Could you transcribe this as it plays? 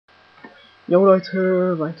Jo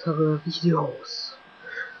Leute, weitere Videos.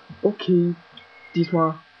 Okay,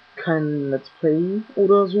 diesmal kein Let's Play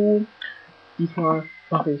oder so. Diesmal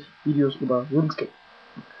mache ich Videos über Runescape.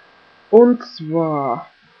 Und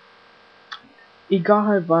zwar,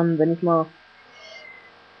 egal wann, wenn ich mal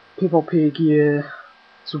PvP gehe,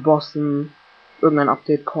 zu Bossen, irgendein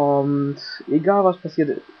Update kommt, egal was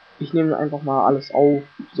passiert, ich nehme einfach mal alles auf,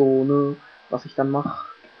 so, ne, was ich dann mache.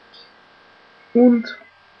 Und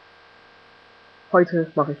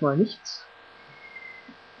heute mache ich mal nichts.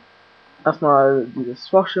 Erstmal dieses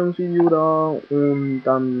Vorstellungsvideo da und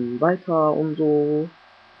dann weiter und so.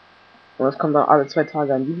 Und es kommt dann alle 2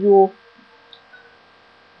 Tage ein Video.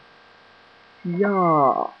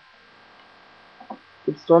 Ja.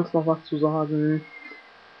 Gibt's sonst noch was zu sagen?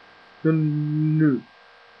 Nö.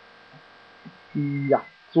 Ja,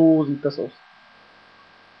 so sieht das aus.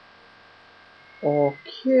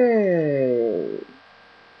 Okay.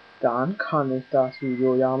 Dann kann ich das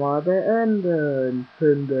Video ja mal beenden,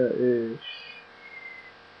 finde ich.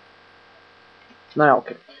 Naja,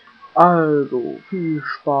 okay. Also, viel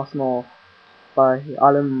Spaß noch bei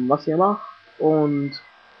allem, was ihr macht. Und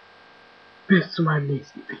bis zu meinem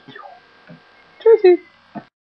nächsten Video. Tschüssi.